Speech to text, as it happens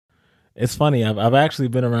It's funny. I've actually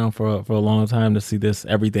been around for a long time to see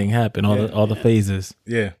everything happen, all the phases.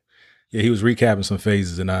 Yeah. Yeah, he was recapping some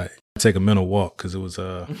phases, and I take a mental walk because it was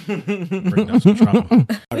bringing up some trauma.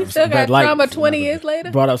 We still got trauma 20 years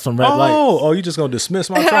later. Brought up some red lights. Oh, you just gonna dismiss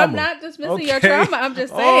my trauma? I'm not dismissing your trauma. I'm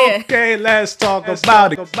just saying. Okay, let's talk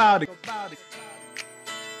about it.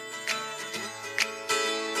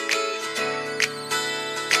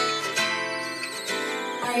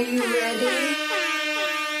 Are you ready?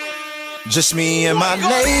 Just me and my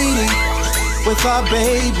lady with our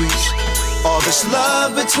babies. All this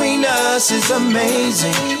love between us is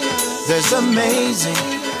amazing. There's amazing.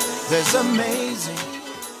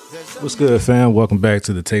 What's good, fam? Welcome back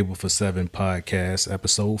to the Table for Seven podcast,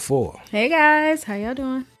 episode 4. Hey guys, how y'all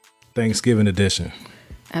doing? Thanksgiving edition.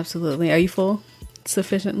 Absolutely. Are you full?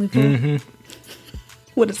 Sufficiently full? Mm-hmm.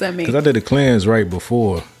 What does that mean? Because I did the cleanse right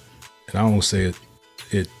before, and I won't say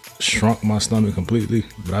it shrunk my stomach completely,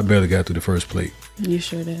 but I barely got through the first plate. You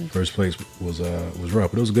sure did. First place was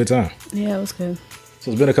rough, but it was a good time. Yeah, it was good.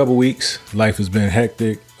 So it's been a couple weeks. Life has been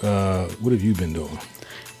hectic. What have you been doing?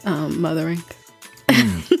 Mothering.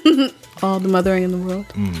 All the mothering in the world.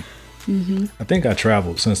 Mm-hmm. I think I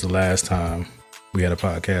traveled since the last time we had a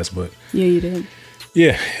podcast, but yeah, you did.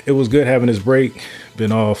 Yeah, it was good having this break.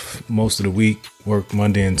 Been off most of the week. Worked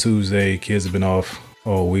Monday and Tuesday. Kids have been off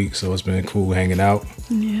all week, so it's been cool hanging out.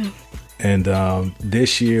 Yeah. And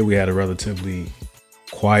this year we had a relatively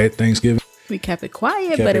quiet Thanksgiving. We kept it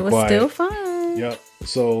quiet, but it was still fun. Yep.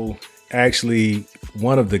 So actually,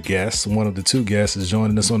 one of the two guests is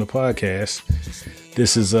joining us on the podcast.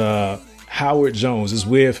 This is Howard Jones. It's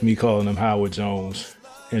weird for me calling him Howard Jones,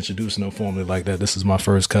 introducing him formally like that. This is my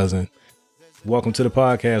first cousin. Welcome to the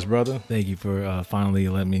podcast, brother. Thank you for finally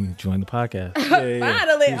letting me join the podcast. Yeah.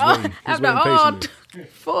 Finally, after all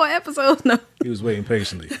 4 episodes. No, he was waiting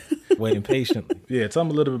patiently. Yeah, tell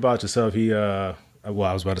him a little bit about yourself. I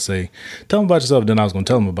was about to say, tell him about yourself. Then I was going to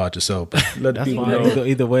tell him about yourself. Let the people know.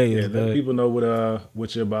 Either way, let people know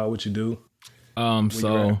what you're about, what you do. Where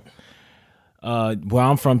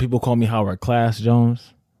I'm from, people call me Howard Class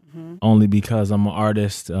Jones, only because I'm an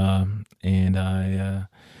artist, and I.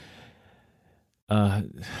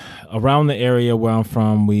 Around the area where I'm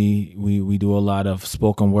from, we do a lot of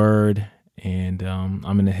spoken word, and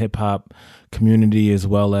I'm in the hip hop community as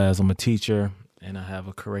well as I'm a teacher, and I have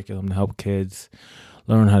a curriculum to help kids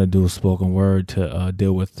learn how to do spoken word to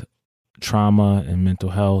deal with trauma and mental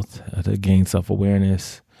health, to gain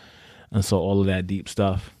self-awareness, and so all of that deep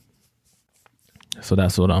stuff. So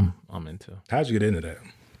that's what I'm into. How'd you get into that?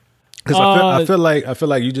 Because I feel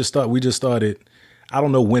like we just started. I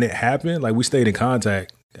don't know when it happened. Like, we stayed in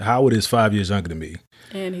contact. Howard is 5 years younger than me,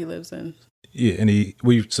 and he lives in. Yeah, and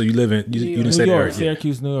so you live in you didn't say New York, area.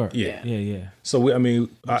 Syracuse, New York. Yeah. So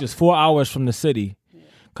just 4 hours from the city,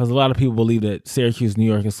 because a lot of people believe that Syracuse, New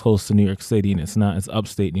York is close to New York City, and it's not. It's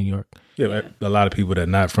upstate New York. Yeah, a lot of people that are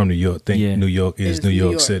not from New York think New York is New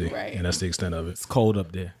York City, right. And that's the extent of it. It's cold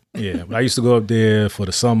up there. Yeah, but I used to go up there for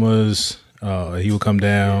the summers. He would come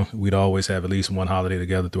down. We'd always have at least one holiday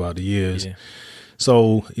together throughout the years. Yeah.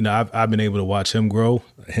 So, I've been able to watch him grow.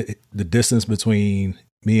 The distance between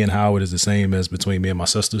me and Howard is the same as between me and my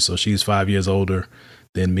sister. So she's 5 years older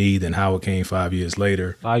than me. Then Howard came 5 years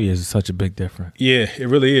later. 5 years is such a big difference. Yeah, it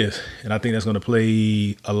really is. And I think that's going to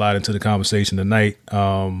play a lot into the conversation tonight.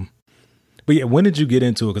 But yeah, when did you get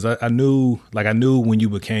into it? Because I knew when you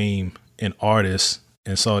became an artist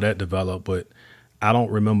and saw that develop, but I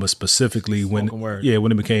don't remember specifically when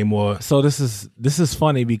it became more. So this is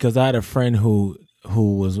funny because I had a friend who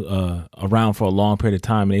was around for a long period of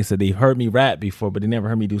time, and they said they heard me rap before, but they never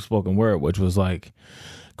heard me do spoken word, which was like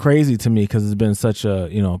crazy to me because it's been such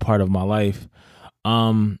a part of my life.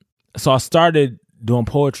 So I started doing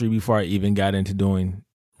poetry before I even got into doing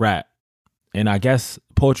rap, and I guess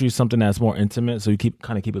poetry is something that's more intimate, so you keep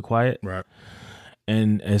it quiet, right?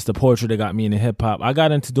 And it's the poetry that got me into hip hop. I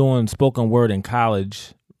got into doing spoken word in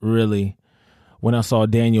college, really, when I saw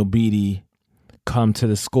Daniel Beatty come to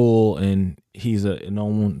the school, and he's a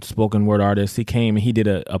known spoken word artist. He came and he did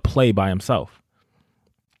a play by himself.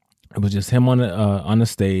 It was just him on the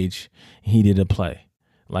stage. He did a play,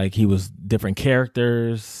 like he was different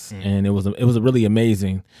characters, and it was really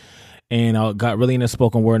amazing. And I got really into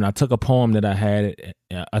spoken word, and I took a poem that I had.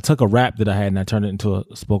 I took a rap that I had, and I turned it into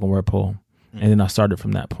a spoken word poem. And then I started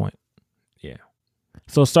from that point. Yeah.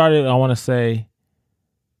 So it started, I want to say,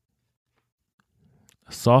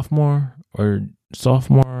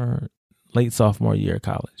 late sophomore year of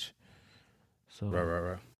college. So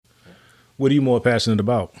Right. What are you more passionate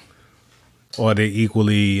about? Or are they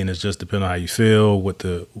equally, and it's just depending on how you feel, what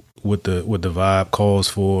the vibe calls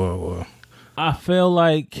for? Or I feel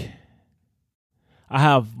like I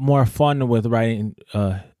have more fun with writing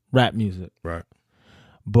rap music. Right.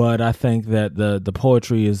 But I think that the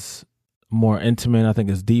poetry is more intimate. I think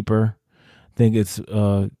it's deeper. I think it's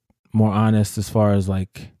more honest as far as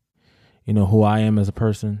like, you know, who I am as a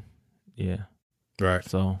person. Yeah. Right.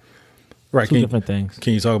 So, right. two different things.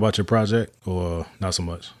 Can you talk about your project or not so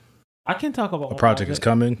much? I can talk about a project is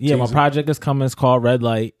coming. Yeah, my project is coming. It's called Red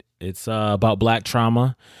Light. It's about Black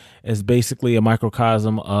trauma. It's basically a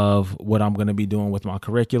microcosm of what I'm going to be doing with my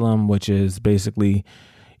curriculum, which is basically,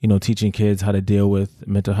 you know, teaching kids how to deal with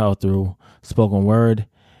mental health through spoken word.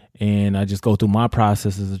 And I just go through my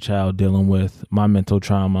process as a child dealing with my mental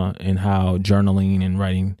trauma and how journaling and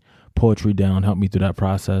writing poetry down helped me through that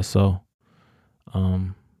process. So,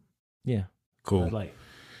 yeah. Cool. Red Light.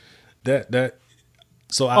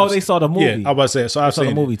 So they saw the movie. Yeah, I was about to say. So I saw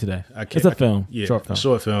the movie today. It's a film. Yeah,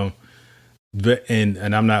 short film. But,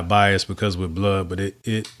 and I'm not biased because with blood, but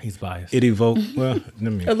he's biased. It evoked a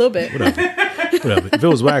little bit. Whatever. If it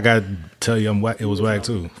was whack, I'd tell you it was whack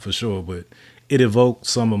too, for sure. But it evoked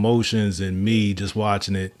some emotions in me just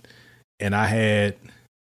watching it, and I heard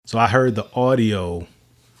the audio,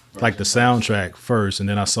 like the soundtrack first, and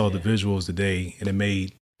then I saw the visuals today,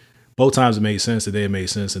 and both times it made sense. Today it made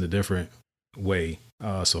sense in a different way.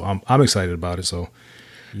 So I'm excited about it. So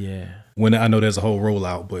yeah, when I know there's a whole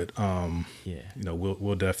rollout, but yeah, you know,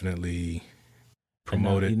 we'll definitely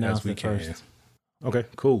promote it as we can. First. Okay,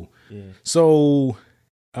 cool. Yeah. So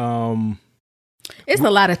it's a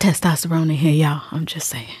lot of testosterone in here, y'all. I'm just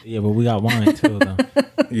saying. Yeah, but we got wine too, though.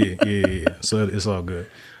 yeah. So it's all good.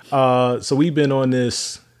 So we've been on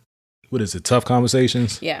this. What is it? Tough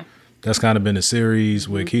Conversations. Yeah. That's kind of been a series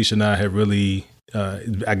where Keisha and I have really.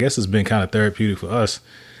 I guess it's been kind of therapeutic for us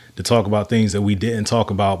to talk about things that we didn't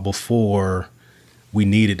talk about before we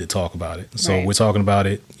needed to talk about it. So We're talking about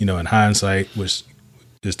it, you know, in hindsight, which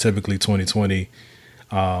is typically 2020.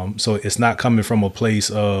 So it's not coming from a place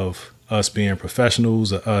of us being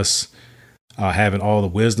professionals or us having all the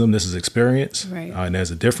wisdom. This is experience, and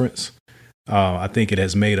there's a difference. I think it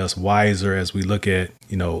has made us wiser as we look at,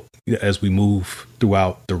 you know, as we move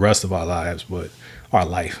throughout the rest of our lives, but our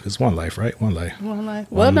life. It's one life, right? One life.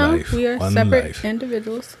 Well, no, we are separate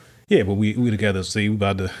individuals. Yeah, but we together. See, we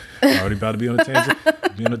already about to be on a tangent.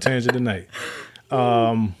 Be on a tangent tonight.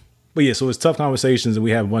 But yeah, so it's tough conversations, and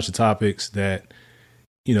we have a bunch of topics that,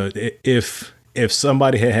 you know, if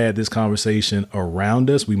somebody had this conversation around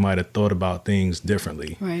us, we might have thought about things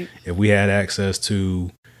differently. Right. If we had access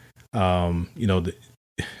to, you know,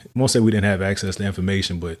 I won't say we didn't have access to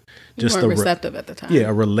information, but just weren't receptive at the time. Yeah,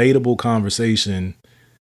 a relatable conversation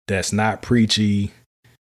that's not preachy,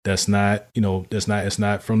 that's not, you know, it's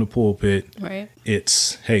not from the pulpit. Right.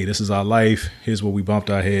 It's, hey, this is our life. Here's where we bumped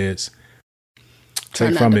our heads.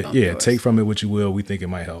 Take from it what you will. We think it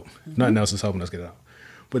might help. Nothing else is helping us get out.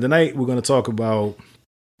 But tonight we're going to talk about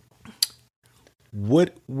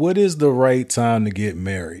what is the right time to get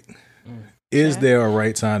married? Is there a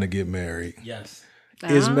right time to get married? Yes.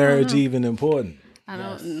 Is marriage even important? I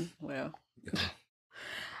don't. Well.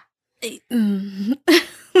 Should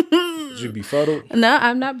you be befuddled? No,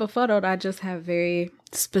 I'm not befuddled. I just have very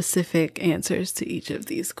specific answers to each of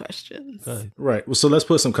these questions. Right. Well, so let's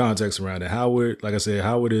put some context around it. Howard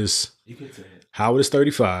is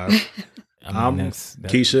 35.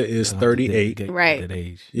 Keisha is 38. Right. That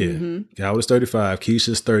age. Yeah. Mm-hmm. Howard is 35.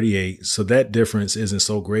 Keisha's 38. So that difference isn't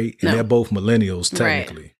so great. And they're both millennials,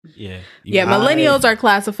 technically. Right. Yeah. Yeah. Millennials are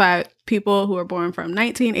classified people who are born from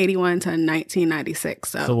 1981 to 1996.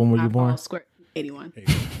 So when were you born? 81.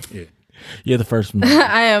 Yeah. You're the first one.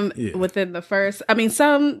 I am within the first. I mean,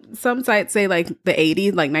 some sites say like the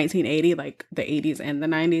 80s, like 1980, like the 80s and the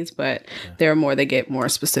 90s, but they get more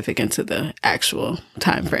specific into the actual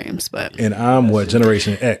time frames. But and I'm what,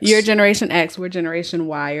 Generation X? You're Generation X. We're Generation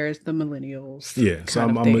Y, the millennials. Yeah, so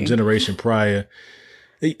I'm a generation prior.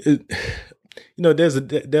 You know, there's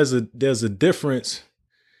a difference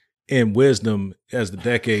in wisdom as the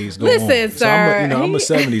decades go on. Sir, so I'm a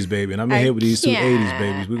 70s baby, and I'm in here with these two 80s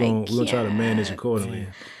babies. We're gonna try to manage accordingly.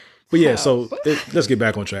 But yeah, so let's get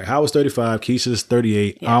back on track. Howard's 35, Keisha's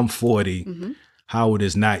 38, I'm 40. Mm-hmm. Howard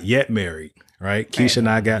is not yet married, right? Keisha and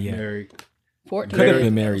I got married. 14. Could have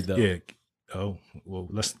been married though. Yeah. Oh well,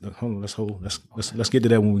 let's get to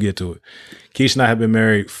that when we get to it. Keisha and I have been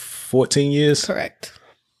married 14 years. Correct.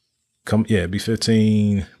 Be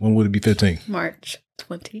 15. When would it be 15? March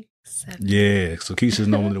 27. Yeah, so Keisha's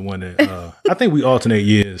normally the one that I think we alternate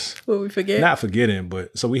years. Will we forget? Not forgetting,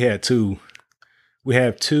 but so we have two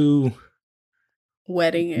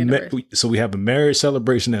wedding anniversary. So we have a marriage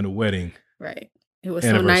celebration and a wedding. Right. It was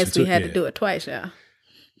so nice we had to do it twice, y'all.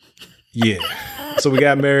 Yeah. So we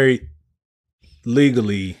got married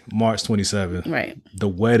legally March 27th. Right. The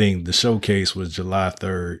wedding, the showcase was July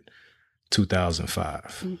 3rd, 2005.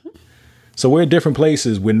 Mm-hmm. So we're in different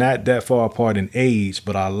places. We're not that far apart in age,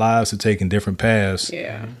 but our lives are taking different paths.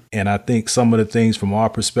 Yeah. And I think some of the things from our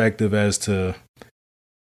perspective as to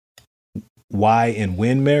why and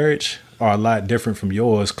when marriage are a lot different from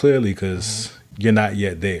yours, clearly, because you're not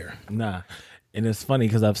yet there. Nah. And it's funny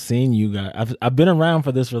because I've seen you guys. I've been around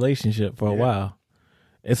for this relationship for a while.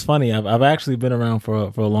 It's funny. I've actually been around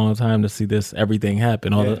for a long time to see everything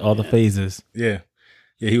happen, all the phases. Yeah.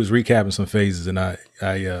 Yeah, he was recapping some phases, and I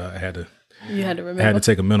had to You had to remember. I had to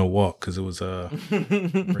take a mental walk because it was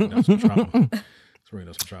bringing up some trauma.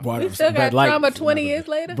 We still got trauma 20 years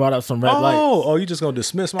later. Brought up some red lights. Oh, you just gonna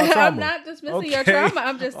dismiss my trauma? I'm not dismissing your trauma.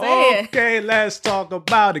 I'm just saying. Okay, let's talk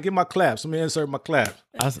about it. Get my claps. Let me insert my clap.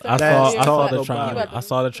 I saw the trauma. I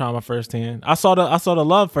saw the trauma firsthand. I saw the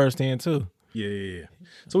love firsthand too. Yeah.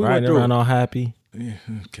 So we Riding went through around all happy. Yeah.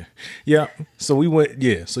 Okay. Yeah. So we went.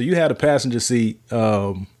 Yeah. So you had a passenger seat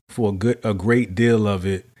for a great deal of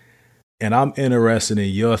it, and I'm interested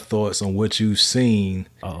in your thoughts on what you've seen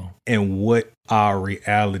and what our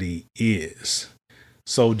reality is.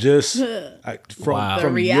 So just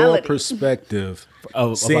from your perspective,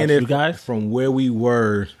 seeing it guys? From where we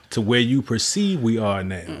were to where you perceive we are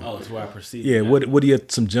now. Oh, to where I perceive. Yeah. What are your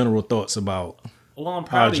some general thoughts about? Well, I'm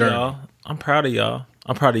proud of y'all. I'm proud of y'all.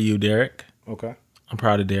 I'm proud of you, Derek. Okay. I'm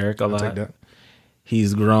proud of Derek a lot. Take that.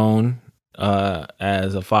 He's grown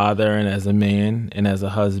as a father and as a man and as a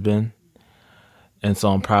husband. And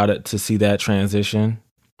so I'm proud to see that transition.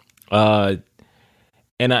 And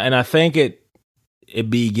I think it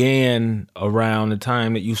began around the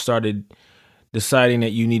time that you started deciding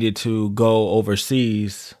that you needed to go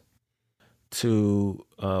overseas to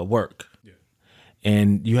work. Yeah.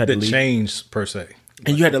 And you had to leave. Change per se.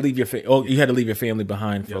 And you had to leave your family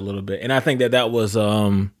behind for a little bit. And I think that was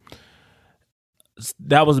the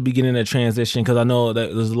beginning of transition, because I know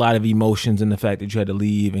that there's a lot of emotions in the fact that you had to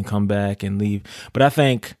leave and come back and leave. But I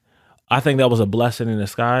think that was a blessing in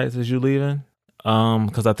disguise as you leaving,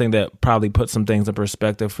 because I think that probably put some things in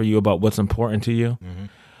perspective for you about what's important to you.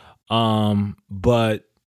 Mm-hmm. But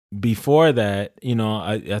before that,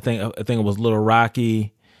 I think it was a little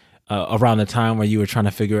rocky. Around the time where you were trying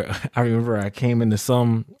to figure out, I remember I came into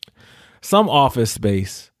some office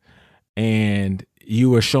space and you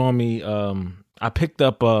were showing me, I picked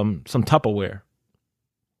up some Tupperware.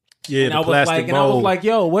 Yeah, and the plastic bowl. And I was like,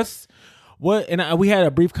 yo, what? And we had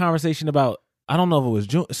a brief conversation about, I don't know if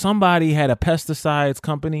it was somebody had a pesticides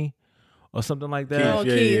company or something like that.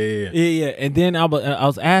 Yeah. And then I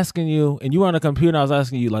was asking you, and you were on the computer, and I was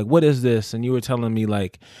asking you, like, what is this? And you were telling me,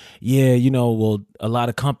 like, yeah, well, a lot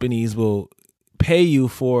of companies will pay you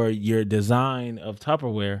for your design of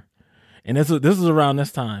Tupperware. And this was around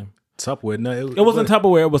this time. Tupperware? No, it wasn't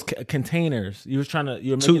Tupperware. It was containers. You were making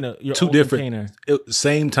your two own different container.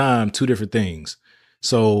 Same time, two different things.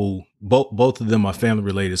 So both of them are family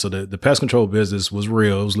related. So the pest control business was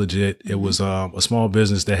real. It was legit. Mm-hmm. It was a small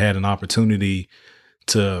business that had an opportunity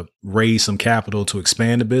to raise some capital to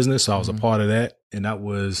expand the business. So I was a part of that. And that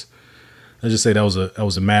was, let's just say that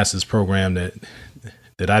was a master's program that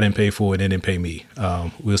I didn't pay for and they didn't pay me.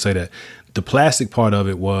 We'll say that. The plastic part of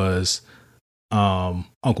it was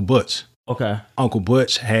Uncle Butch. Okay. Uncle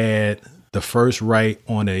Butch had the first right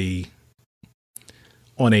on a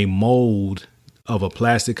mold of a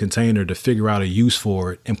plastic container to figure out a use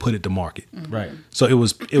for it and put it to market. Mm-hmm. Right. So it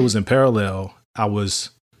was in parallel. I was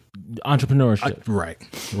entrepreneurship. Right.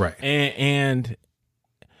 And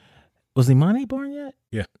was Imani born yet?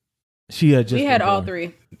 Yeah. She had just. We had all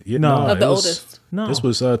three. Yeah, no, of the oldest. No, this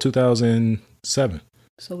was 2007.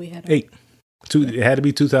 So we had 8. It had to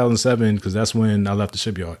be 2007 because that's when I left the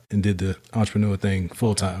shipyard and did the entrepreneur thing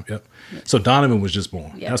full time. Yep. So Donovan was just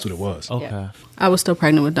born. Yes. That's what it was. Okay. Yeah. I was still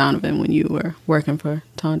pregnant with Donovan when you were working for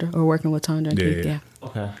Tondra or working with Tondra. Yeah.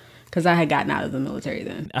 Okay. Because I had gotten out of the military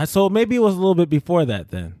then. So maybe it was a little bit before that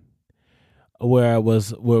then, where it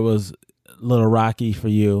was a little rocky for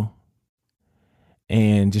you,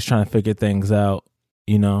 and just trying to figure things out,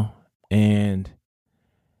 and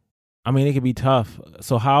I mean it could be tough.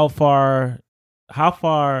 So how far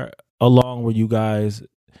along were you guys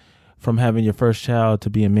from having your first child to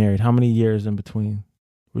being married? How many years in between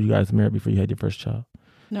were you guys married before you had your first child?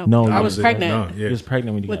 No, I was pregnant. You was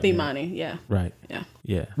pregnant when you with got Imani. married. Yeah. Right.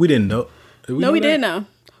 Yeah. We didn't know. We didn't know.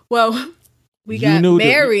 Well, we got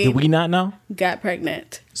married. Did we not know? Got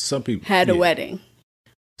pregnant. Some people had a wedding.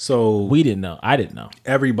 So we didn't know. I didn't know.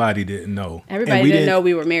 Everybody didn't know. Everybody didn't know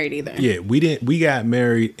we were married either. Yeah, we didn't. We got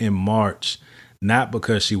married in March. not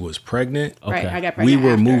because she was pregnant. Right, Okay. I got We pregnant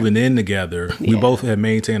were after. moving in together. We Yeah. both had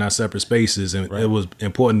maintained our separate spaces, and it was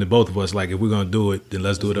important to both of us. Like, if we're going to do it, then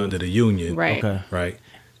let's do it under the union. Right. Okay. Right.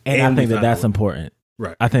 And I we think that found that's out- important.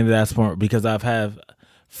 Right. I think that that's important because I've have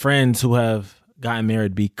friends who have gotten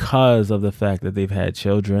married because of the fact that they've had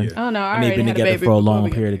children. Yeah. Oh no, I And they've already been had together a baby for a before long we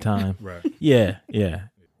got period of married. time. Right.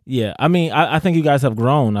 Yeah. I mean, I think you guys have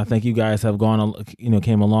grown. I think you guys have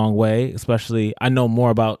came a long way. Especially, I know more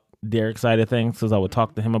about Derek's side of things because I would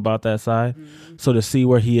talk to him about that side. So to see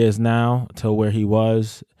where he is now to where he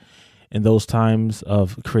was in those times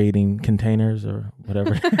of creating containers or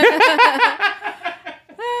whatever,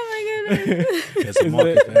 Oh my goodness. There's a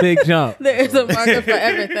market for big jump. There's a market for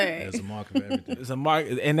everything. There's a market for everything. There's a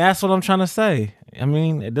market, and that's what I'm trying to say. I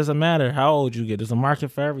mean, it doesn't matter how old you get. There's a market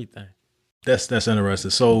for everything. That's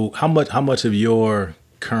interesting. So how much of your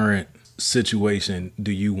current situation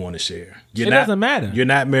do you want to share? It doesn't matter. You're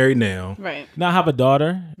not married now. Right. Now I have a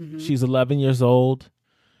daughter. She's 11 years old.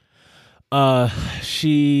 I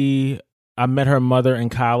met her mother in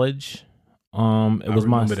college. It was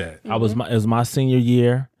remember that. it was my senior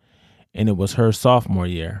year, and it was her sophomore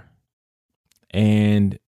year.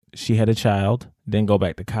 And she had a child, then go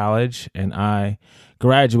back to college, and I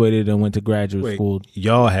graduated and went to graduate Wait, school.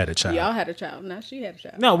 y'all had a child. Y'all had a child. Now she had a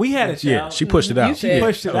child. No, we had a child. Yeah, she pushed it out. You did.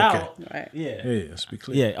 pushed it Okay. out. Right. Yeah. Yeah, let's be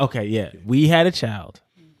clear. Yeah. Okay. Yeah. We had a child,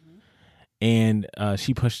 and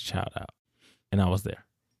she pushed the child out, and I was there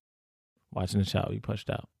watching the child be pushed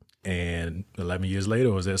out. And 11 years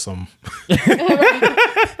later, was there some?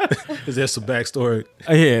 Is there some backstory?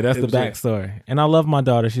 Yeah, that's the was it. backstory. And I love my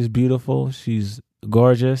daughter. She's beautiful. She's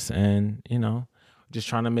gorgeous, and just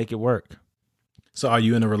trying to make it work. So, are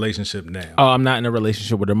you in a relationship now? Oh, I'm not in a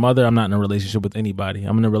relationship with her mother. I'm not in a relationship with anybody.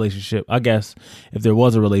 I'm in a relationship. I guess if there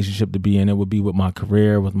was a relationship to be in, it would be with my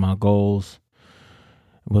career, with my goals,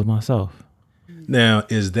 with myself. Now,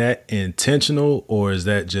 is that intentional or is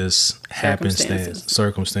that just happenstance, Circumstances.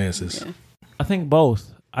 circumstances? Yeah. I think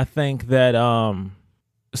both. I think that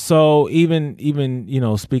so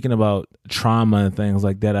even speaking about trauma and things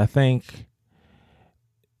like that, I think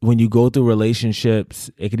when you go through relationships,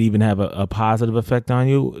 it could even have a positive effect on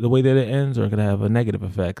you the way that it ends, or it could have a negative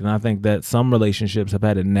effect. And I think that some relationships have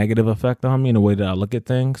had a negative effect on me in the way that I look at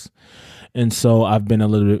things. And so I've been a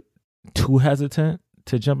little bit too hesitant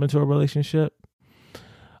to jump into a relationship.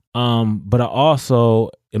 But I also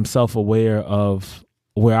am self-aware of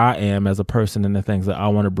where I am as a person and the things that I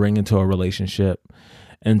want to bring into a relationship.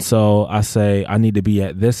 And so I say I need to be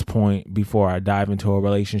at this point before I dive into a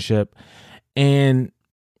relationship. And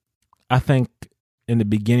I think in the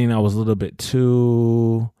beginning I was a little bit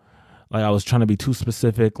too, like I was trying to be too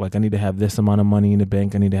specific. Like I need to have this amount of money in the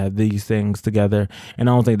bank. I need to have these things together. And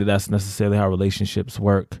I don't think that that's necessarily how relationships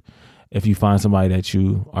work. If you find somebody that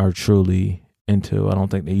you are truly into, I don't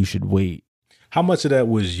think that you should wait. How much of that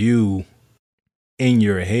was you in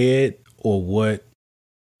your head, or what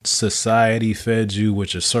society fed you,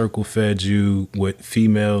 what your circle fed you, what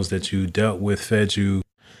females that you dealt with fed you?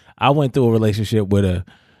 I went through a relationship with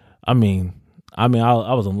I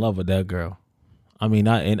was in love with that girl. I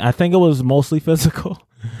think it was mostly physical.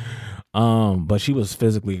 But she was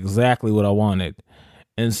physically exactly what I wanted.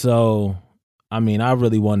 And so, I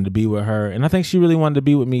really wanted to be with her, and I think she really wanted to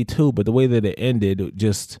be with me too, but the way that it ended, it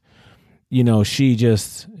just, she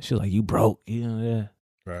was like, you broke,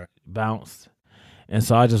 Right. bounced. And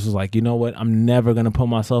so I just was like, you know what? I'm never going to put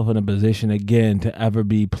myself in a position again to ever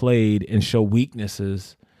be played and show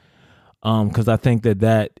weaknesses. Because I think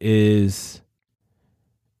that is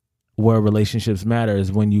where relationships matter, is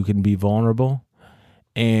when you can be vulnerable.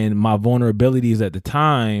 And my vulnerabilities at the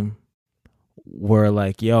time were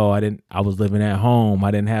like, I was living at home.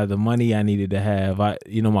 I didn't have the money I needed to have.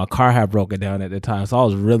 My car had broken down at the time. So I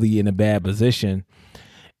was really in a bad position.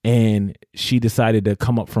 And she decided to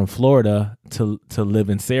come up from Florida to live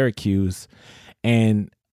in Syracuse. And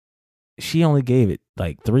she only gave it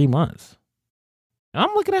like 3 months. And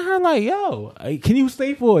I'm looking at her like, can you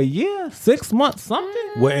stay for a year, 6 months,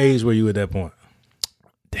 something? What age were you at that point?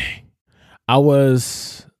 I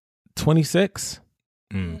was 26.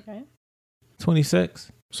 Okay.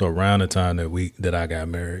 26. So around the time that I got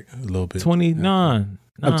married, a little bit. 29.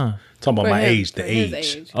 I'm talking about For my him, age, the for his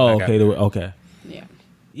age. age. Oh, I got okay. married. Okay. Yeah.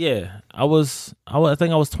 Yeah. I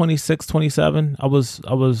think I was 26, 27. I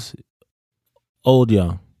was old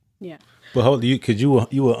young. Yeah. But hold you were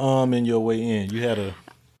in your way in. You had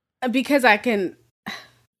a Because I can.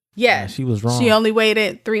 Yeah. She was wrong. She only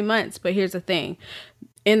waited 3 months. But here's the thing.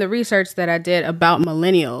 In the research that I did about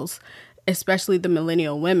millennials, especially the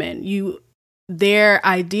millennial women, their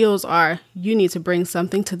ideals are, you need to bring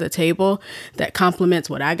something to the table that complements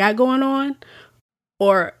what I got going on,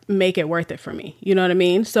 or make it worth it for me. You know what I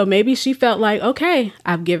mean? So maybe she felt like, okay,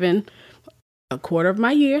 I've given a quarter of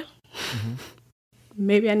my year.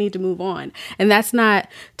 Maybe I need to move on. And that's not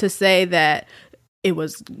to say that it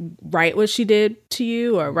was right what she did to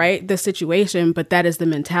you or right the situation, but that is the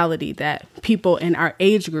mentality that people in our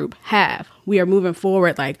age group have. We are moving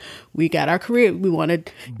forward, like we got our career, we want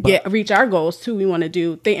to reach our goals too. We want to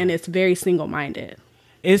do things, and it's very single-minded.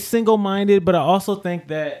 It's single-minded, but I also think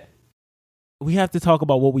that we have to talk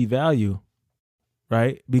about what we value,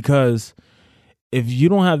 right? Because if you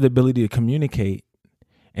don't have the ability to communicate,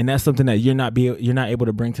 and that's something that you're not able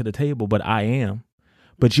to bring to the table, but I am.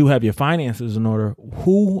 But you have your finances in order.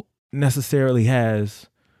 Who necessarily has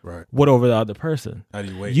what over the other person? How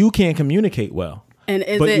do you wait? You can't communicate well. And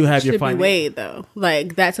should be weighed though.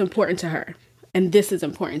 Like that's important to her. And this is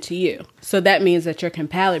important to you. So that means that your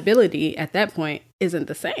compatibility at that point isn't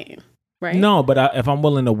the same, right? No, but if I'm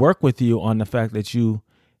willing to work with you on the fact that you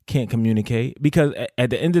can't communicate, because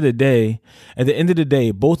at the end of the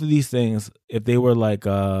day, both of these things, if they were like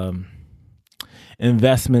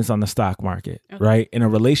investments on the stock market, right? In a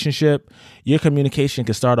relationship, your communication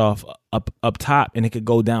could start off up top and it could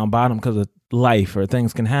go down bottom because of life or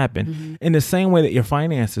things can happen. In the same way that your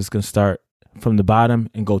finances can start from the bottom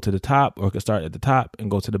and go to the top, or it could start at the top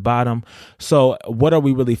and go to the bottom. So what are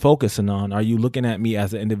we really focusing on? Are you looking at me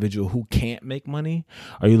as an individual who can't make money?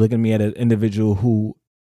 Are you looking at me as an individual who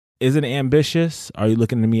isn't ambitious? Are you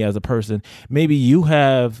looking at me as a person? Maybe you will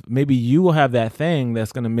have that thing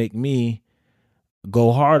that's going to make me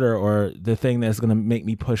go harder, or the thing that's going to make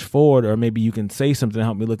me push forward, or maybe you can say something to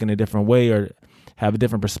help me look in a different way or have a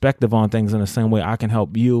different perspective on things in the same way I can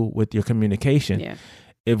help you with your communication. Yeah.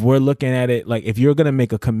 If we're looking at it, like if you're going to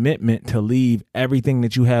make a commitment to leave everything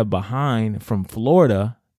that you have behind from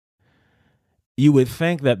Florida, you would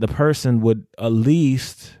think that the person would at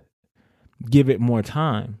least give it more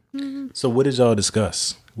time. So what did y'all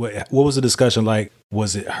discuss? What was the discussion like?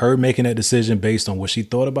 Was it her making that decision based on what she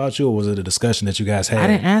thought about you, or was it a discussion that you guys had? I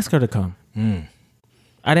didn't ask her to come.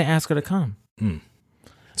 I didn't ask her to come.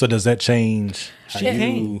 So does that change how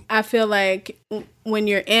you... I feel like when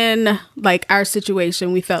you're in like our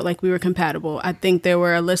situation, we felt like we were compatible. I think there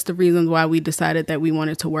were a list of reasons why we decided that we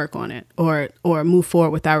wanted to work on it or move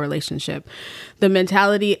forward with our relationship. The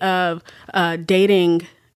mentality of dating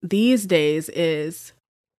these days is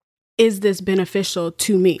this beneficial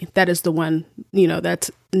to me? That is the one, that's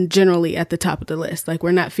generally at the top of the list. Like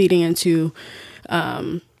we're not feeding into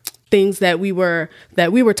things that we were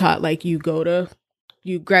taught, like you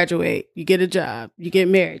graduate, you get a job, you get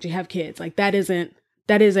married, you have kids. Like that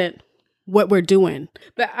isn't what we're doing.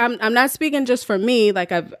 But I'm not speaking just for me.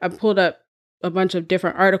 Like I've pulled up a bunch of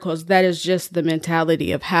different articles. That is just the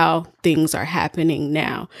mentality of how things are happening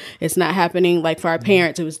now. It's not happening like for our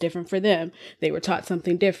parents. It was different for them. They were taught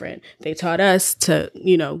something different. They taught us to,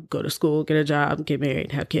 go to school, get a job, get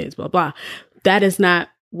married, have kids, blah, blah. That is not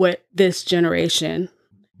what this generation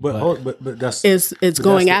but that's it's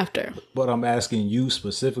going after. But I'm asking you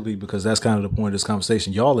specifically because that's kind of the point of this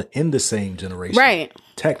conversation. Y'all are in the same generation, right?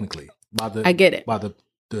 Technically, I get it by the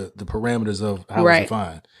parameters of how it's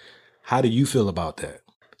defined. How do you feel about that?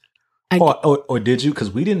 Or did you? Because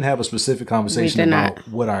we didn't have a specific conversation about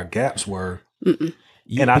what our gaps were.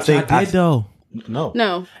 And I think I did though.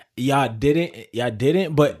 No, y'all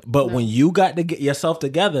didn't. But when you got to get yourself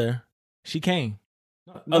together, she came.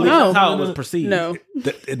 At least that's how it was perceived. No,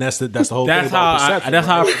 and that's the whole thing about perception.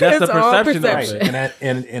 That's the perception. Right.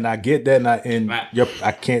 And I get that, and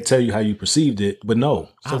I can't tell you how you perceived it, but no.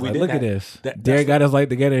 So we look at this. Derek got us light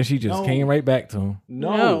together, and she just came right back to him.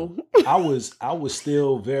 No. I was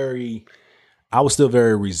still very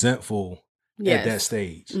resentful at that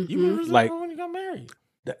stage. You were resentful when you got married.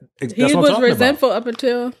 He was resentful up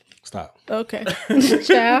until. Stop. Okay.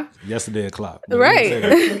 Child. Yesterday o'clock.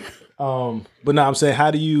 Right. But no, I'm saying, how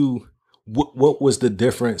do you? What was the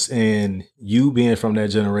difference in you being from that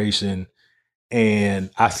generation? And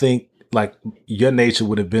I think like your nature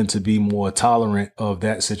would have been to be more tolerant of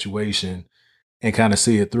that situation and kind of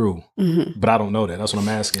see it through. But I don't know that. That's what I'm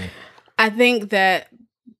asking. I think that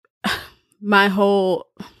my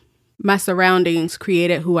surroundings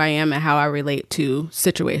created who I am and how I relate to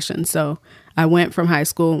situations. So I went from high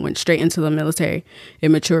school and went straight into the military. It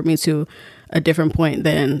matured me to a different point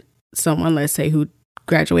than someone, let's say, who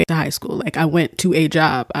graduated high school. Like I went to a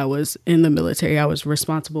job. I was in the military. I was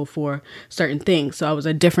responsible for certain things. So I was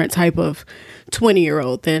a different type of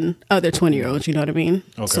 20-year-old than other 20-year-olds. You know what I mean?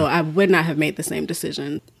 Okay. So I would not have made the same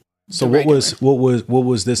decision. So what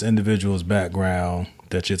was this individual's background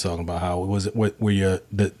that you're talking about? How was it? What were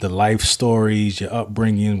the life stories, your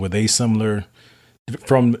upbringing? Were they similar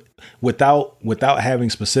from without having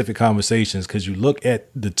specific conversations, because you look at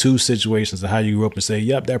the two situations and how you grew up and say,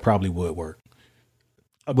 yep, that probably would work.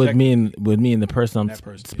 With me and the person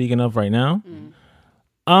I'm speaking of right now.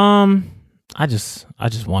 I just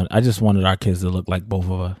wanted our kids to look like both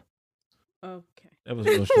of us. Okay. That was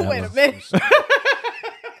real Wait a minute.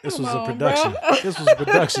 This Come was a on, production. bro. This was a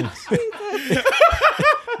production.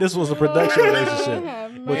 This was a production relationship.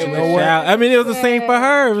 But you know what? I mean, it was the same for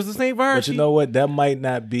her. It was the same for her. But you know what? That might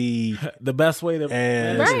not be the best way to.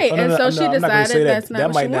 as Right, and so she I'm not gonna decided say that's not that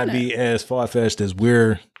what might she not wanted. be as far fetched as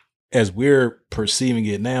we're perceiving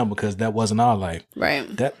it now, because that wasn't our life. Right.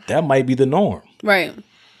 That might be the norm. Right.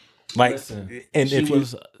 Like, Listen, and she if you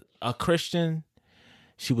was a Christian,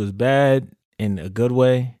 she was bad in a good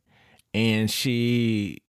way, and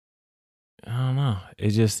I don't know.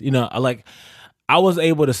 It just, I was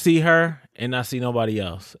able to see her and not see nobody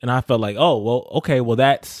else, and I felt like, oh well, okay, well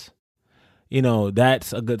that's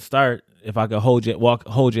a good start. If I could hold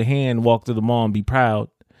your hand, walk through the mall, and be proud.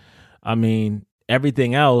 I mean,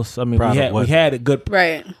 everything else. I mean, we had a good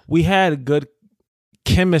Right. We had a good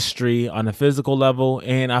chemistry on a physical level,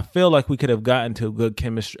 and I feel like we could have gotten to good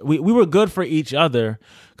chemistry. We were good for each other,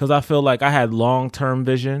 because I feel like I had long-term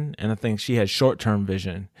vision, and I think she had short-term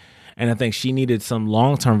vision, and I think she needed some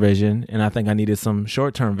long-term vision, and I think I needed some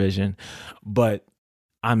short-term vision. But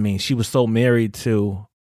I mean, she was so married to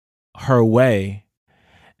her way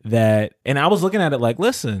that, and I was looking at it like,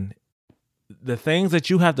 listen, the things that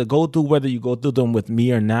you have to go through, whether you go through them with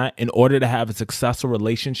me or not, in order to have a successful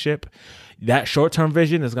relationship, that short-term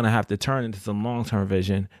vision is going to have to turn into some long-term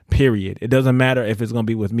vision, period. It doesn't matter if it's going to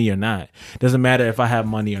be with me or not. It doesn't matter if I have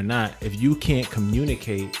money or not. If you can't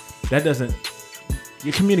communicate,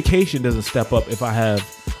 your communication doesn't step up if I have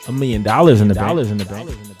 $1 million in the bank.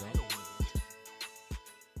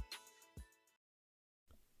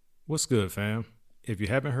 What's good, fam? If you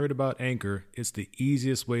haven't heard about Anchor, it's the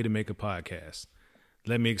easiest way to make a podcast.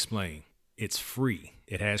 Let me explain. It's free.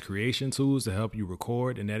 It has creation tools to help you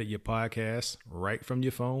record and edit your podcast right from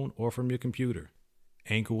your phone or from your computer.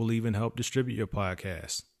 Anchor will even help distribute your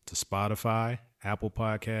podcast to Spotify, Apple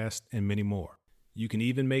Podcasts, and many more. You can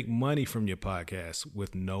even make money from your podcast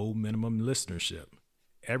with no minimum listenership.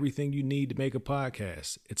 Everything you need to make a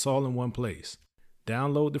podcast, it's all in one place.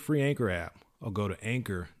 Download the free Anchor app or go to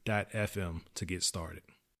anchor.fm to get started.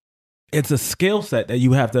 It's a skill set that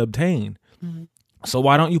you have to obtain. Mm-hmm. So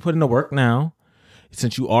why don't you put in the work now?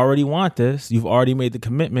 Since you already want this, you've already made the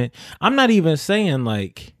commitment. I'm not even saying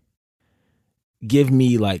like, give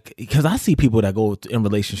me like, because I see people that go in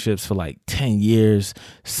relationships for like 10 years,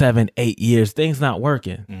 7, 8 years, things not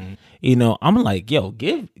working. Mm-hmm. I'm like, yo,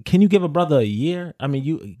 can you give a brother a year? I mean,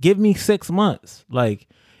 you give me 6 months. Like,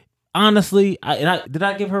 honestly, did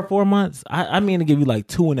I give her 4 months? I mean to give you like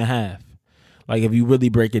 2.5. Like, if you really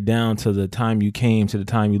break it down to the time you came to the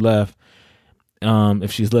time you left,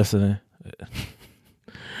 if she's listening,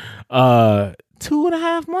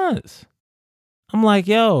 2.5 months. I'm like,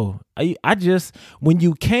 yo, I just, when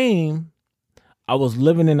you came, I was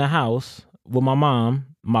living in a house with my mom.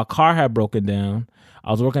 My car had broken down.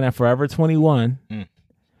 I was working at Forever 21.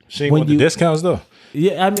 She ain't want the discounts though.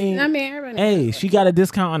 Yeah, I mean, everybody hey, she got a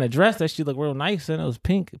discount on a dress that she looked real nice in. It was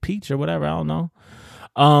pink, peach or whatever. I don't know.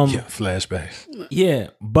 Yeah, flashbacks. Yeah,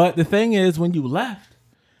 but the thing is, when you left,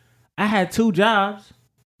 I had 2 jobs,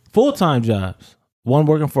 full-time jobs. One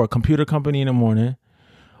working for a computer company in the morning,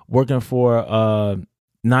 working for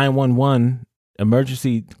 911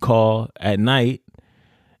 emergency call at night,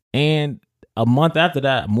 and a month after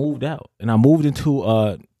that, I moved out, and I moved into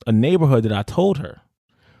a neighborhood that I told her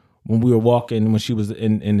when we were walking, when she was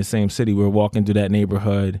in the same city. We were walking through that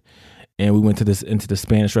neighborhood, and we went into the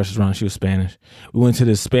Spanish restaurant. She was Spanish. We went to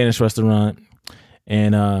this Spanish restaurant,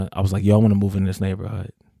 and I was like, yo, I want to move in this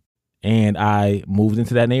neighborhood. And I moved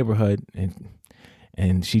into that neighborhood,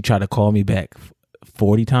 and she tried to call me back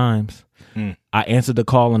 40 times. I answered the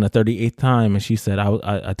call on the 38th time, and she said,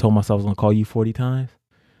 I told myself I was going to call you 40 times.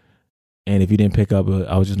 And if you didn't pick up,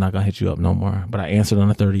 I was just not going to hit you up no more. But I answered on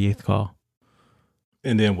the 38th call.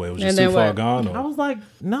 And then what? It was just too far gone? Or? I was like,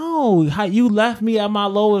 no, you left me at my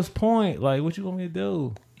lowest point. Like, what you want me to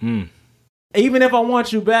do? Even if I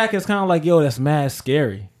want you back, it's kind of like, yo, that's mad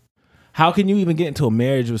scary. How can you even get into a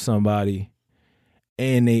marriage with somebody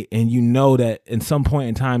and you know that in some point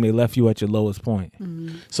in time they left you at your lowest point?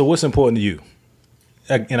 Mm-hmm. So what's important to you?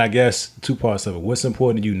 And I guess 2 parts of it. What's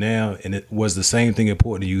important to you now, and it was the same thing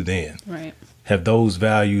important to you then? Right. Have those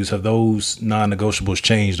values, have those non-negotiables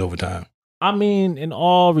changed over time? I mean, in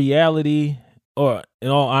all reality, or in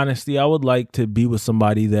all honesty, I would like to be with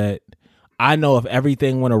somebody that I know if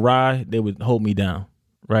everything went awry, they would hold me down,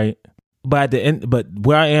 right? But at the end, but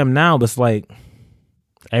where I am now, it's like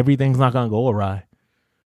everything's not gonna go awry.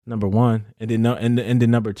 Number one, and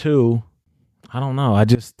then number two, I don't know.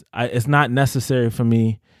 It's not necessary for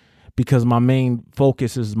me because my main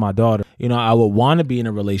focus is my daughter. You know, I would want to be in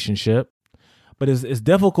a relationship, but it's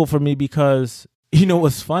difficult for me because, you know,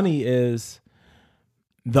 what's funny is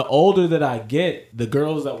the older that I get, the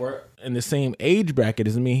girls that were in the same age bracket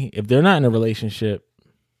as me, if they're not in a relationship,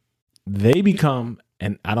 they become,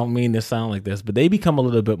 and I don't mean to sound like this, but they become a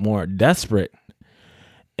little bit more desperate.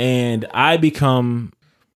 And I become,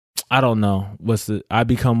 I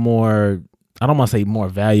become more, I don't want to say more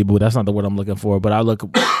valuable. That's not the word I'm looking for, but I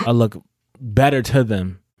look better to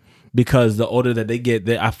them because the older that they get,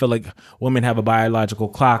 I feel like women have a biological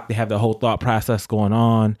clock. They have the whole thought process going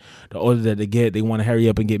on. The older that they get, they want to hurry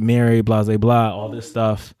up and get married, blah, blah, blah, all this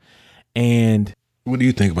stuff. And what do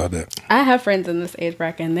you think about that? I have friends in this age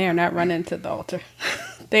bracket and they are not running to the altar.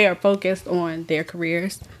 They are focused on their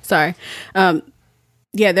careers. Sorry.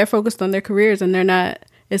 Yeah, they're focused on their careers and they're not.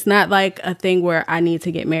 It's not like a thing where I need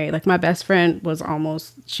to get married. Like my best friend was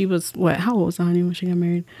she was what? How old was Anya when she got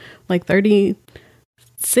married? Like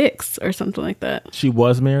 36 or something like that. She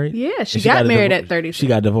was married? Yeah, she got married at 36. She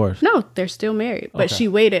got divorced? No, they're still married. But she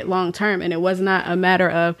waited long term and it was not a matter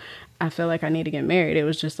of, I feel like I need to get married. It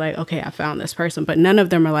was just like, okay, I found this person. But none of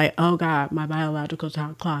them are like, oh God, my biological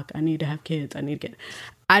clock. I need to have kids.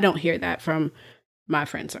 I don't hear that from my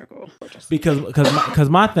friend circle. Because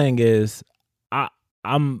my thing is,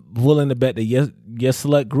 I'm willing to bet that your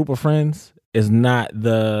select group of friends is not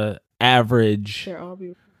the average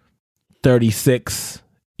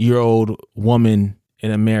 36-year-old woman in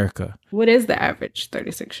America. What is the average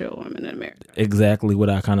 36-year-old woman in America? Exactly what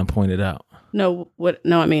I kind of pointed out. No,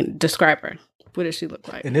 I mean, describe her. What does she look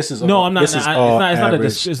like? And this is no, I'm not.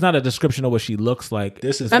 This it's not a description of what she looks like.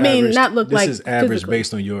 This is. This is average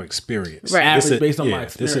based on your experience. Right, average based on my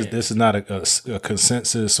experience. This is not a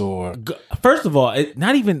consensus or. First of all, let's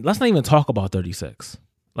not even talk about 36.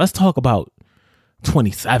 Let's talk about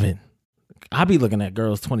 27. I be looking at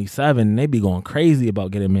girls 27 and they be going crazy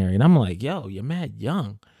about getting married. I'm like, yo, you're mad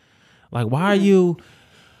young. Like, why are you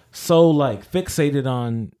so like fixated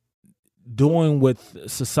on doing what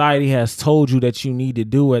society has told you that you need to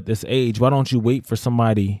do at this age? Why don't you wait for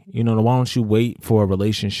somebody, why don't you wait for a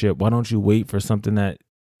relationship? Why don't you wait for something that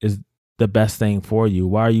is the best thing for you?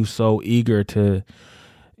 Why are you so eager to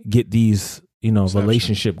get these,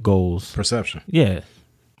 relationship goals? Perception. Yeah.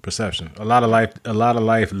 Perception. A lot of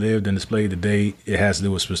life lived and displayed today. It has to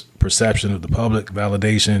do with perception of the public,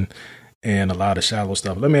 validation, and a lot of shallow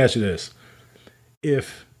stuff. Let me ask you this.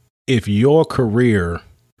 If your career,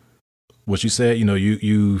 what you said, you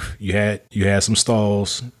had some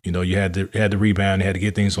stalls, you had to rebound, you had to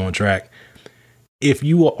get things on track. If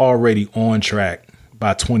you were already on track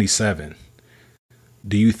by 27,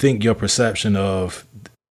 do you think your perception of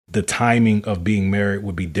the timing of being married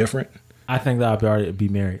would be different? I think that I'd already be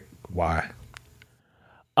married. Why?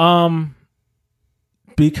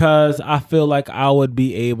 Because I feel like I would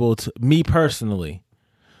be able to, me personally,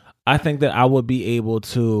 I think that I would be able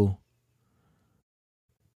to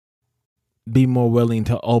be more willing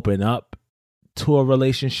to open up to a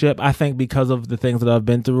relationship. I think because of the things that I've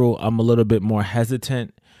been through, I'm a little bit more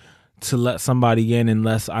hesitant to let somebody in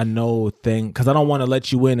unless I know because I don't want to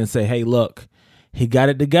let you in and say, hey, look, he got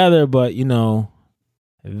it together, but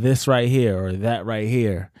this right here or that right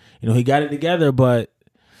here, he got it together, but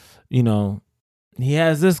he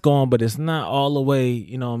has this going, but it's not all the way,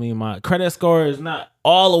 my credit score is not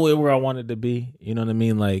all the way where I want it to be. You know what I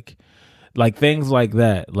mean? Like things like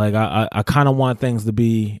that. Like I kind of want things to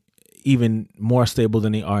be even more stable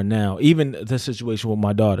than they are now. Even the situation with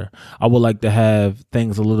my daughter, I would like to have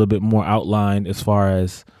things a little bit more outlined as far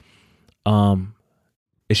as,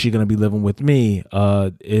 is she going to be living with me?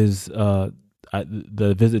 The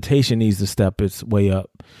visitation needs to step its way up,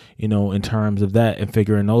 in terms of that and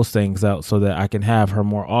figuring those things out so that I can have her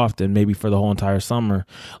more often, maybe for the whole entire summer.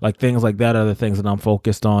 Like things like that are the things that I'm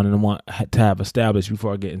focused on and want to have established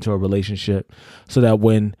before I get into a relationship, so that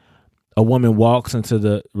when a woman walks into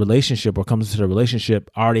the relationship or comes into the relationship,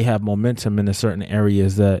 I already have momentum in the certain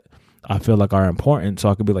areas that I feel like are important. So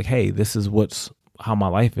I could be like, hey, this is how my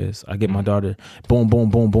life is. I get my daughter, boom, boom,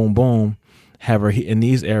 boom, boom, boom. Have her in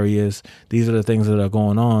these areas. These are the things that are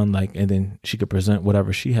going on, and then she could present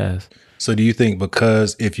whatever she has. So do you think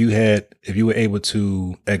because if you were able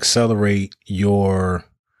to accelerate your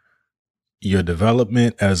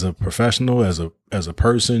development as a professional, as a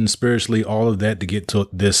person, spiritually, all of that to get to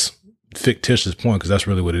this fictitious point, because that's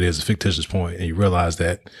really what it is, a fictitious point, and you realize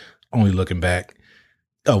that only looking back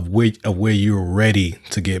of where you're ready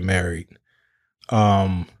to get married,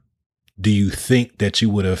 do you think that you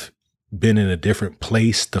would have been in a different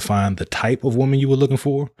place to find the type of woman you were looking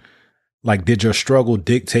for? Like, did your struggle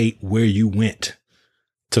dictate where you went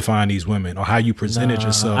to find these women or how you presented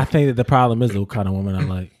yourself? I think that the problem is the kind of woman I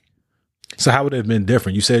like. So how would it have been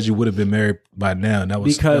different? You said you would have been married by now, and that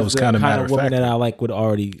was kind of matter of woman fact. that I like would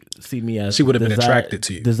already see me as She would have been attracted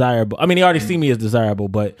to you. Desirable. I mean, he already see me as desirable,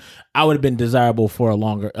 but I would have been desirable for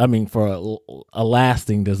a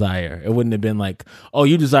lasting desire. It wouldn't have been like, oh,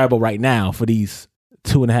 you're desirable right now for these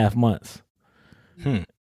 2.5 months.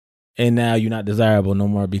 And now you're not desirable no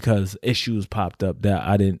more because issues popped up that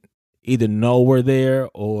I didn't either know were there,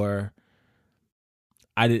 or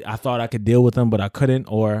I thought I could deal with them, but I couldn't,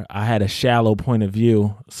 or I had a shallow point of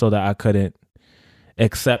view so that I couldn't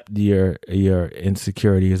accept your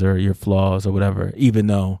insecurities or your flaws or whatever, even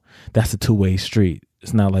though that's a two-way street.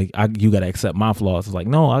 It's not like you got to accept my flaws. It's like,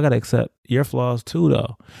 no, I got to accept your flaws too,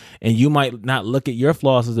 though. And you might not look at your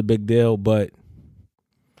flaws as a big deal, but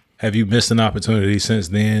have you missed an opportunity since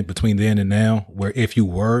then, between then and now, where if you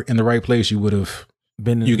were in the right place, you would have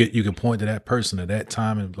been? You can point to that person at that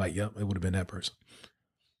time and be like, yep, it would have been that person.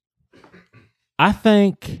 I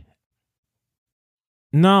think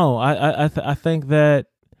no. I think that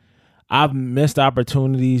I've missed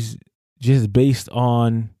opportunities just based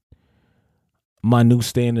on my new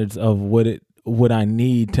standards of what I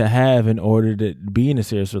need to have in order to be in a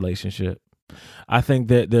serious relationship. I think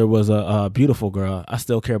that there was a beautiful girl. I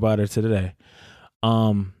still care about her to today.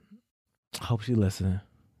 I hope she's listening.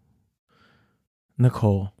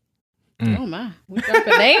 Nicole. Oh my, we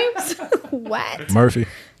dropping names? What? Murphy.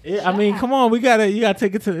 Yeah, I mean, come on, we gotta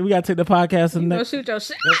take the podcast and go shoot your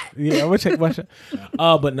shot. Yeah, we'll check my shot.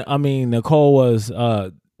 But I mean, Nicole was,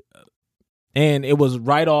 and it was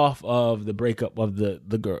right off of the breakup of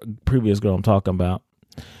the previous girl I'm talking about,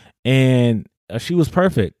 and she was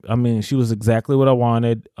perfect. I mean, she was exactly what I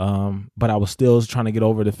wanted. But I was still trying to get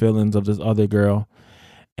over the feelings of this other girl,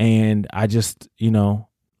 and I just,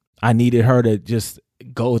 I needed her to just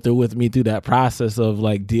go with me through that process of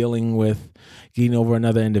like dealing with getting over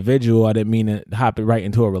another individual. I didn't mean to hop it right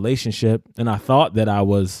into a relationship, and I thought that I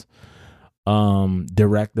was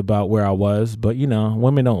direct about where I was, but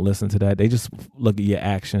women don't listen to that. They just look at your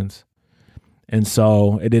actions. And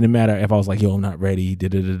so it didn't matter if I was like, yo, I'm not ready.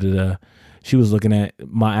 She was looking at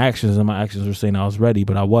my actions, and my actions were saying I was ready,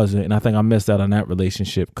 but I wasn't. And I think I missed out on that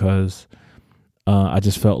relationship because I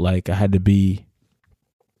just felt like I had to be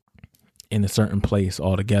in a certain place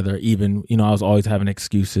altogether. Even, I was always having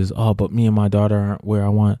excuses. Oh, but me and my daughter aren't where I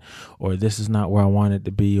want, or this is not where I want it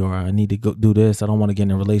to be, or I need to go do this. I don't want to get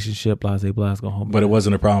in a relationship, blah, blah, blah, go home. But it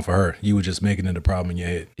wasn't a problem for her. You were just making it a problem in your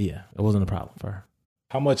head. Yeah, it wasn't a problem for her.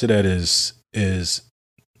 How much of that is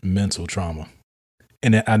mental trauma?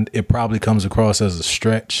 And it probably comes across as a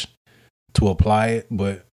stretch to apply it,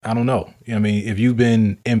 but I don't know. I mean, if you've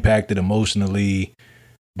been impacted emotionally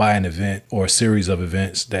by an event or a series of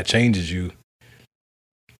events that changes you,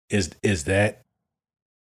 is that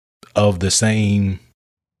of the same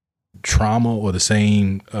trauma or the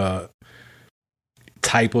same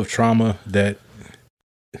type of trauma that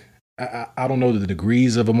I don't know the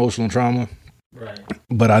degrees of emotional trauma, right?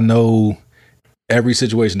 But I know every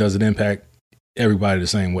situation doesn't impact everybody the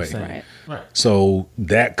same way. Right. So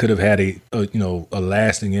that could have had a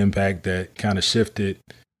lasting impact that kind of shifted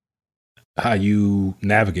how you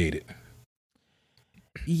navigate it.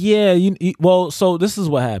 Yeah, well, so this is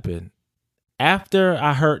what happened. After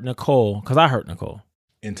I hurt Nicole, because I hurt Nicole.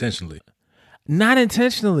 Intentionally. Not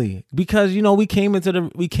intentionally, because we came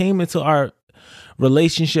into our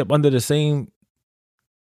relationship under the same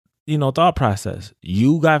thought process.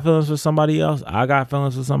 You got feelings for somebody else, I got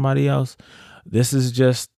feelings for somebody else. This is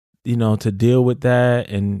just to deal with that,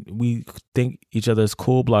 and we think each other is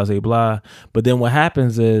cool, blah blah blah. But then what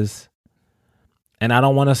happens is, and I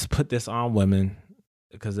don't want to put this on women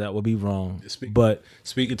because that would be wrong. But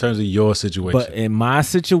speak in terms of your situation. But in my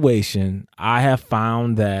situation, I have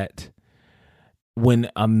found that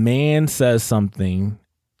when a man says something,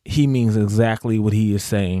 he means exactly what he is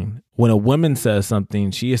saying. When a woman says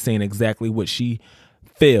something, she is saying exactly what she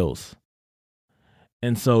feels.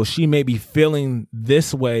 And so she may be feeling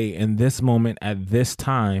this way in this moment at this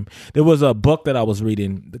time. There was a book that I was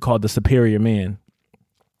reading called The Superior Man.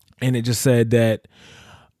 And it just said that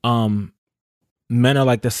men are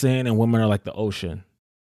like the sand and women are like the ocean.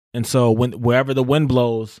 And so wherever the wind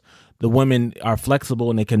blows, the women are flexible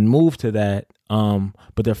and they can move to that,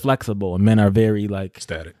 but they're flexible, and men are very like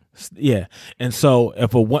static. Yeah. And so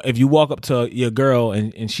if you walk up to your girl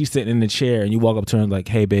and she's sitting in the chair, and you walk up to her and like,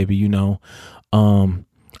 hey baby, I want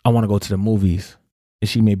to go to the movies, and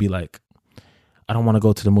she may be like, I don't want to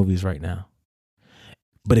go to the movies right now.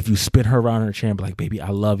 But if you spin her around in her chair and be like, baby, I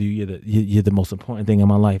love you. You're the most important thing in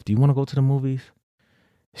my life. Do you want to go to the movies?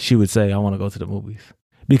 She would say, I want to go to the movies.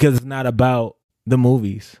 Because it's not about the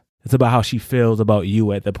movies. It's about how she feels about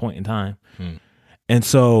you at the point in time. And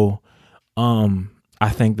so I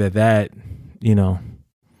think that, you know,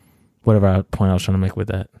 whatever point I was trying to make with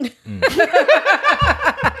that.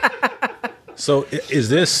 So is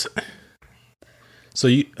this,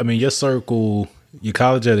 your circle, you're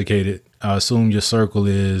college educated. I assume your circle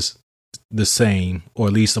is the same, or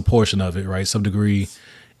at least a portion of it, right? Some degree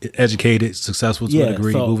educated, successful to a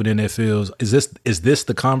degree, moving in their fields. Is this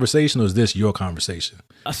the conversation, or is this your conversation?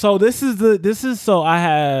 So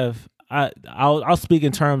I'll speak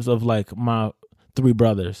in terms of like my 3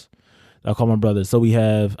 brothers. I'll call my brothers. So we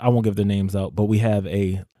have, I won't give their names out, but we have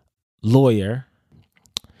a lawyer,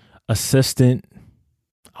 assistant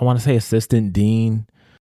dean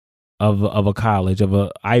of a college, of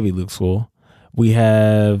a Ivy League school. We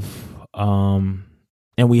have and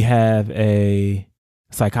we have a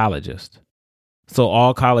psychologist. So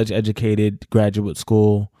all college educated, graduate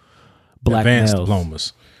school, black advanced males.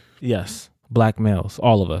 diplomas. Yes, black males,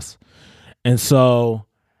 all of us. And so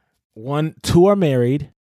 2 are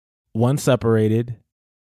married, 1 separated,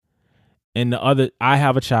 and the other, I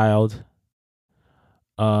have a child.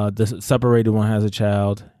 The separated one has a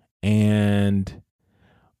child, and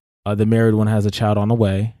the married one has a child on the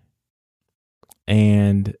way.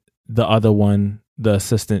 And the other one, the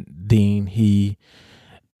assistant dean, he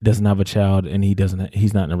doesn't have a child, and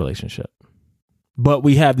he's not in a relationship. But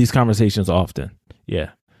we have these conversations often.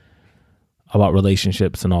 Yeah. About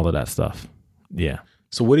relationships and all of that stuff. Yeah.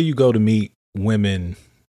 So where do you go to meet women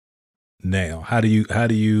now?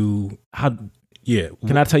 Yeah.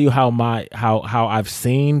 Can I tell you how I've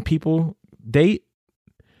seen people date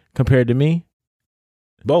compared to me?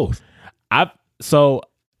 Both. So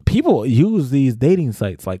people use these dating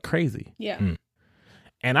sites like crazy. Yeah.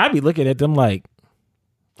 And I be looking at them like,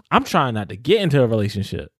 I'm trying not to get into a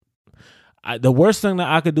relationship. The worst thing that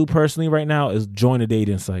I could do personally right now is join a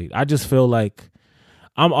dating site. I just feel like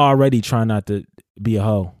I'm already trying not to be a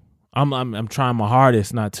hoe. I'm trying my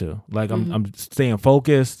hardest not to. Like I'm staying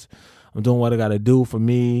focused. I'm doing what I got to do for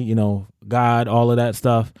me, you know, God, all of that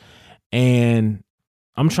stuff. And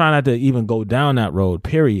I'm trying not to even go down that road,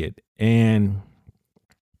 period. And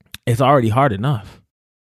it's already hard enough.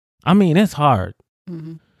 I mean, it's hard.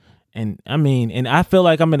 Mm-hmm. And I feel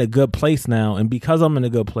like I'm in a good place now. And because I'm in a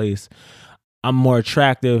good place, I'm more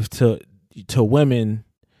attractive to women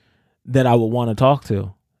that I would want to talk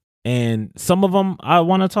to. And some of them I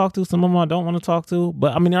want to talk to, some of them I don't want to talk to.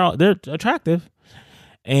 But I mean, they're attractive.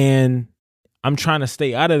 And I'm trying to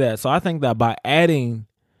stay out of that. So I think that by adding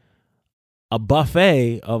a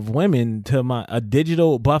buffet of women to a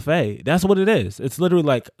digital buffet, that's what it is. It's literally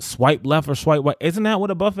like swipe left or swipe right. Isn't that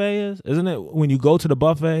what a buffet is? Isn't it when you go to the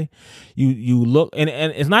buffet, you look, and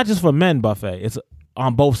it's not just for men buffet. It's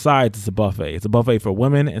on both sides. It's a buffet. It's a buffet for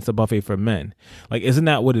women. It's a buffet for men. Like, isn't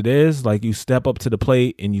that what it is? Like, you step up to the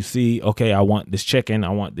plate and you see, okay, I want this chicken. I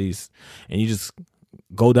want these. And you just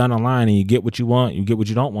go down the line and you get what you want. You get what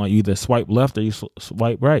you don't want. You either swipe left or you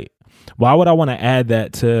swipe right. Why would I want to add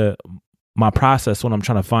that to my process when I'm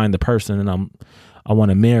trying to find the person and I want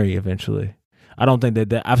to marry eventually? I don't think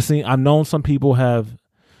that I've known some people have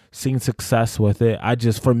seen success with it.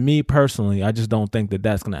 For me personally, I just don't think that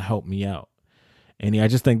that's going to help me out. And I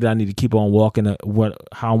just think that I need to keep on walking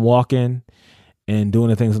how I'm walking and doing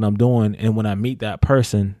the things that I'm doing. And when I meet that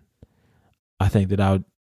person, I think that I would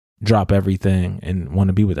drop everything and want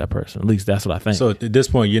to be with that person. At least that's what I think. So at this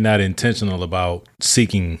point, you're not intentional about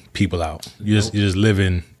seeking people out. You're just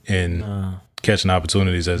living and catching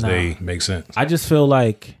opportunities as they make sense. I just feel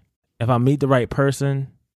like if I meet the right person,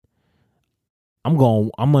 I'm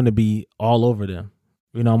going to be all over them.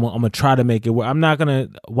 You know, I'm going to try to make it work. I'm not going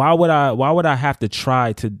to, why would I have to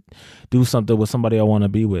try to do something with somebody I want to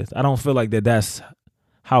be with? I don't feel like that's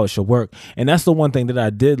how it should work. And that's the one thing that I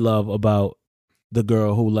did love about the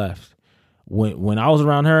girl who left. When I was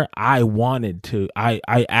around her, I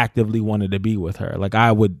actively wanted to be with her. Like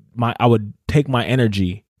I would take my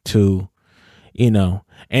energy to, you know,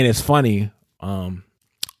 and it's funny,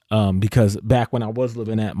 because back when I was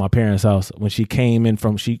living at my parents' house, when she came in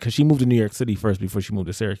because she moved to New York City first before she moved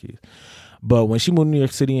to Syracuse. But when she moved to New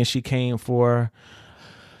York City and she came for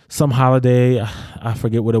some holiday, I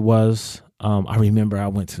forget what it was. I remember I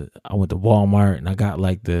went to Walmart and I got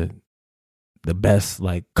like the best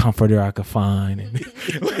like comforter I could find, and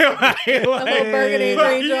a little burgundy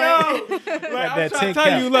green joint. Like, I'm trying to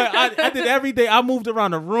tell you, like I did everything. I moved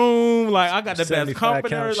around the room, like I got the best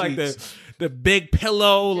comforter, like the big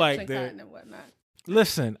pillow, like and whatnot.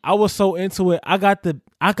 Listen, I was so into it. I got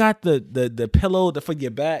the pillow for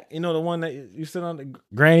your back. You know, the one that you sit on. The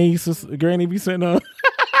Granny be sitting on.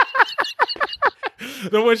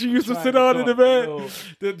 The one she used to sit on in the bed.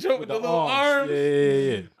 The little arms.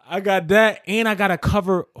 Yeah. I got that, and I got a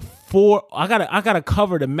cover I got a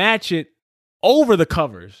cover to match it over the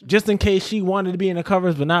covers, just in case she wanted to be in the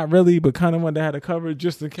covers, but not really, but kind of wanted to have the cover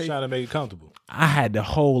just in case. Trying to make it comfortable. I had the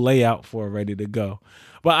whole layout for it ready to go.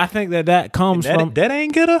 But I think that comes from... That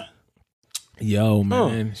ain't get her? Yo,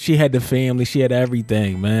 man. She had the family. She had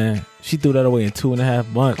everything, man. She threw that away in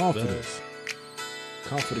 2.5 months. Confidence.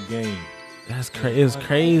 Confident game. That's crazy. It's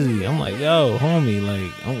crazy. I'm like, yo, homie,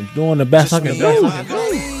 like, I'm doing the best I can do.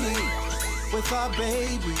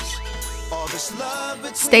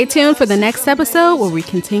 Stay tuned for the next episode where we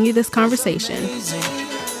continue this conversation.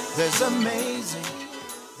 There's amazing.